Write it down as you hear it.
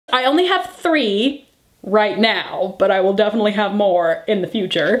I only have 3 right now, but I will definitely have more in the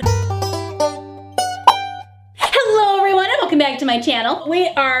future. Hello everyone and welcome back to my channel. We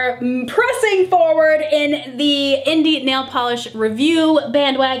are pressing forward in the indie nail polish review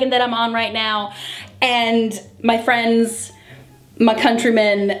bandwagon that I'm on right now. And my friends, my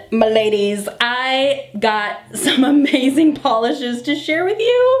countrymen, my ladies, I got some amazing polishes to share with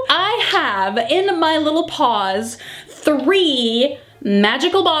you. I have in my little paws 3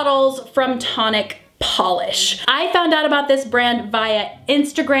 magical bottles from Tonic Polish. I found out about this brand via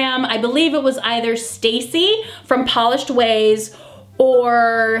Instagram. I believe it was either Stacy from Polished Ways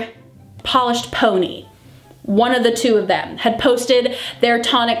or Polished Pony. One of the 2 of them had posted their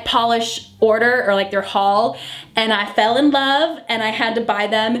Tonic Polish order, or like their haul, and I fell in love and I had to buy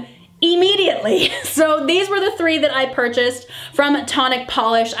them immediately. So these were the 3 that I purchased from Tonic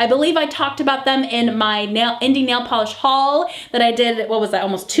Polish. I believe I talked about them in my indie nail polish haul that I did, what was that,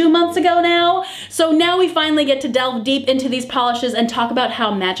 almost 2 months ago now? So now we finally get to delve deep into these polishes and talk about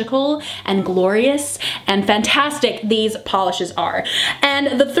how magical and glorious and fantastic these polishes are.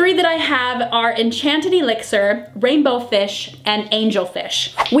 And the 3 that I have are Enchanted Elixir, Rainbowfish, and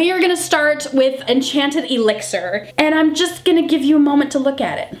Angelfish. We are gonna start with Enchanted Elixir, and I'm just gonna give you a moment to look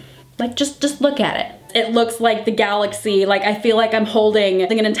at it. Like, just look at it. It looks like the galaxy. Like, I feel like I'm holding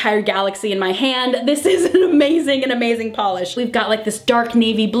an entire galaxy in my hand. This is an amazing polish. We've got like this dark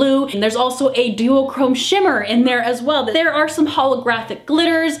navy blue, and there's also a duochrome shimmer in there as well. There are some holographic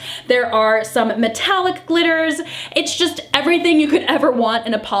glitters. There are some metallic glitters. It's just everything you could ever want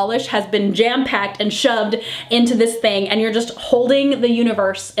in a polish has been jam-packed and shoved into this thing, and you're just holding the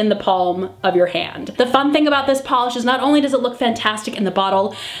universe in the palm of your hand. The fun thing about this polish is not only does it look fantastic in the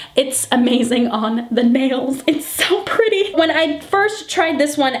bottle, it's amazing on the nails. It's so pretty. When I first tried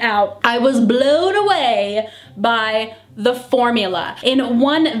this one out, I was blown away by the formula. In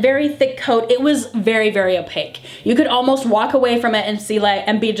one very thick coat, it was very opaque. You could almost walk away from it and see like,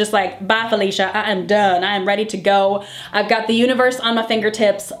 and be just like, bye Felicia, I am done. I am ready to go. I've got the universe on my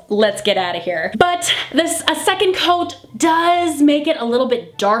fingertips. Let's get out of here. But a second coat does make it a little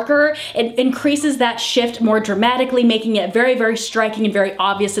bit darker. It increases that shift more dramatically, making it very striking and very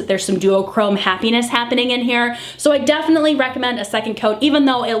obvious that there's some duochrome happiness happening in here. So I definitely recommend a second coat, even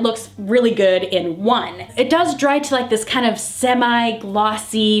though it looks really good in one. It does dry to like this kind of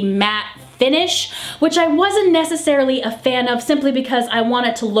semi-glossy matte finish, which I wasn't necessarily a fan of simply because I want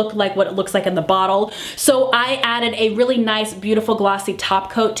it to look like what it looks like in the bottle. So I added a really nice, beautiful glossy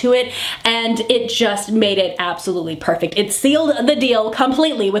top coat to it, and it just made it absolutely perfect. It sealed the deal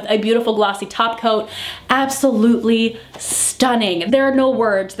completely with a beautiful glossy top coat. Absolutely stunning. There are no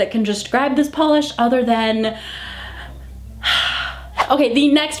words that can describe this polish other than okay,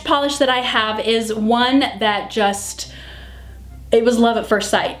 the next polish that I have is one that just, it was love at first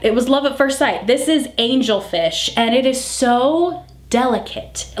sight. It was love at first sight. This is Angelfish, and it is so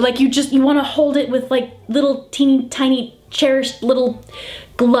delicate. Like you want to hold it with like little teeny tiny cherished little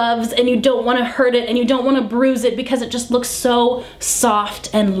gloves, and you don't want to hurt it and you don't want to bruise it because it just looks so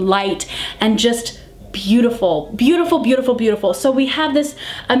soft and light and just beautiful. So we have this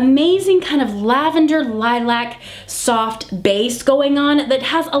amazing kind of lavender lilac soft base going on that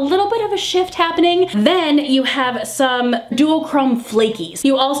has a little bit of a shift happening. Then you have some duochrome flakies.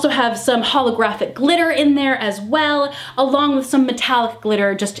 You also have some holographic glitter in there as well, along with some metallic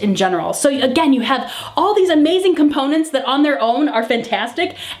glitter just in general. So again, you have all these amazing components that on their own are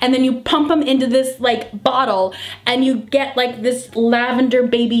fantastic, and then you pump them into this like bottle and you get like this lavender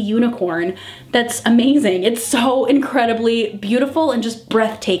baby unicorn that's amazing. It's so incredibly beautiful and just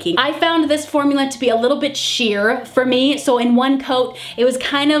breathtaking. I found this formula to be a little bit sheer for me, so in one coat it was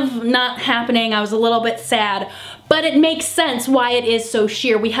kind of not happening. I was a little bit sad, but it makes sense why it is so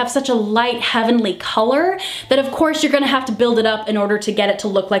sheer. We have such a light heavenly color that of course you're gonna have to build it up in order to get it to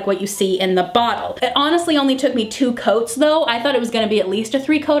look like what you see in the bottle. It honestly only took me 2 coats though. I thought it was gonna be at least a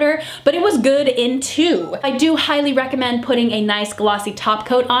 3-coater, but it was good in 2. I do highly recommend putting a nice glossy top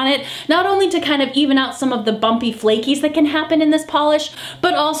coat on it, not only to kind of even out some of the bumpy flakies that can happen in this polish,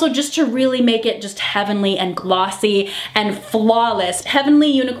 but also just to really make it just heavenly and glossy and flawless. Heavenly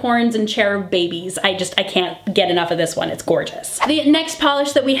unicorns and cherub babies. I can't get enough of this one. It's gorgeous. The next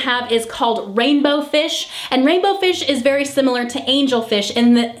polish that we have is called Rainbowfish, and Rainbowfish is very similar to Angelfish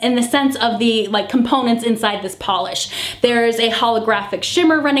in the sense of the like components inside this polish. There's a holographic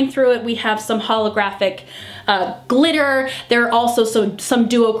shimmer running through it. We have some holographic glitter. There are also some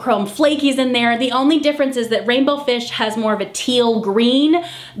duochrome flakies in there. The only difference is that Rainbowfish has more of a teal green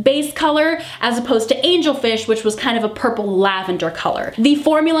base color as opposed to Angelfish, which was kind of a purple lavender color. The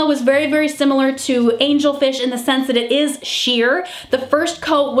formula was very, very similar to Angelfish in the sense that it is sheer. The first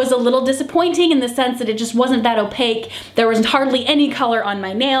coat was a little disappointing in the sense that it just wasn't that opaque. There was hardly any color on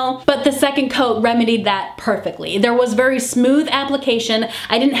my nail, but the second coat remedied that perfectly. There was very smooth application.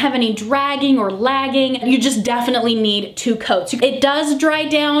 I didn't have any dragging or lagging. You just definitely need 2 coats. It does dry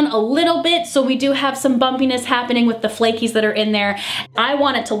down a little bit, so we do have some bumpiness happening with the flakies that are in there. I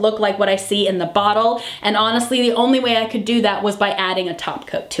want it to look like what I see in the bottle, and honestly, the only way I could do that was by adding a top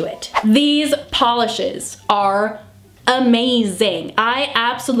coat to it. These polishes are amazing. I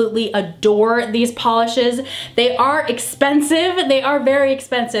absolutely adore these polishes. They are expensive. They are very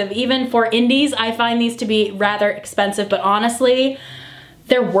expensive. Even for indies, I find these to be rather expensive, but honestly,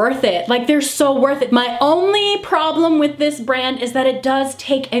 they're worth it. Like, they're so worth it. My only problem with this brand is that it does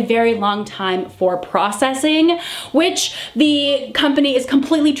take a very long time for processing, which the company is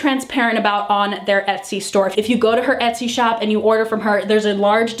completely transparent about on their Etsy store. If you go to her Etsy shop and you order from her, there's a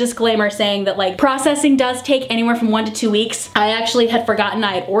large disclaimer saying that like processing does take anywhere from 1 to 2 weeks. I actually had forgotten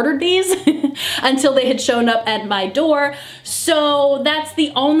I had ordered these until they had shown up at my door. So that's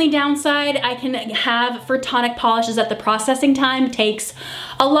the only downside I can have for Tonic Polish, is that the processing time takes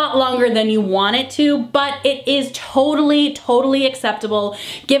a lot longer than you want it to, but it is totally acceptable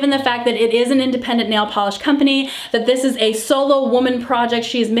given the fact that it is an independent nail polish company, that this is a solo woman project.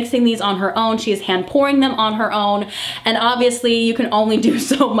 She is mixing these on her own. She is hand pouring them on her own. And obviously you can only do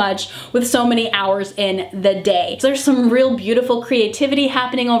so much with so many hours in the day. So there's some real beautiful creativity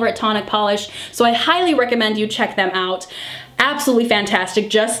happening over at Tonic Polish. So I highly recommend you check them out. Absolutely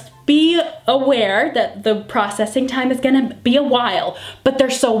fantastic. Just be aware that the processing time is gonna be a while, but they're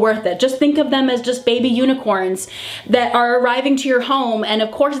so worth it. Just think of them as just baby unicorns that are arriving to your home, and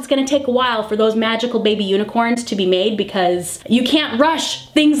of course it's gonna take a while for those magical baby unicorns to be made because you can't rush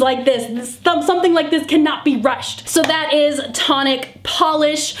things like this. Something like this cannot be rushed. So that is Tonic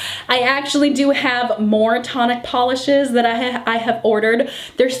Polish. I actually do have more Tonic Polishes that I have ordered.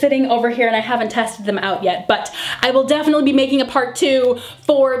 They're sitting over here and I haven't tested them out yet, but I will definitely be making a part 2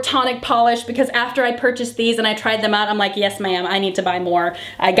 for Tonic Polish, because after I purchased these and I tried them out, I'm like, yes ma'am, I need to buy more.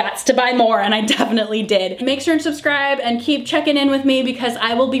 I got to buy more, and I definitely did. Make sure and subscribe and keep checking in with me, because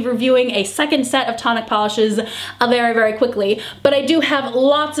I will be reviewing a second set of Tonic Polishes very quickly, but I do have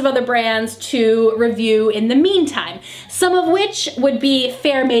lots of other brands to review in the meantime, some of which would be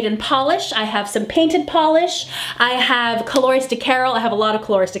Fair Maiden Polish. I have some painted polish. I have Colores de Carol. I have a lot of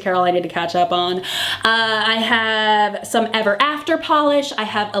Colores de Carol I need to catch up on. I have some Ever After polish. I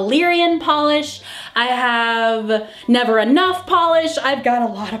have Illyrian polish. I have Never Enough polish. I've got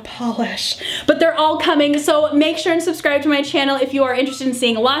a lot of polish, but they're all coming. So make sure and subscribe to my channel if you are interested in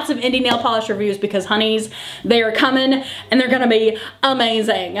seeing lots of indie nail polish reviews, because honeys, they are coming and they're gonna be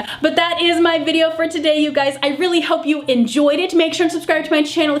amazing. But that is my video for today, you guys. I really hope you enjoyed it. Make sure and subscribe to my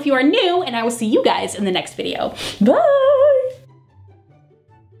channel if you are new, and I will see you guys in the next video. Bye!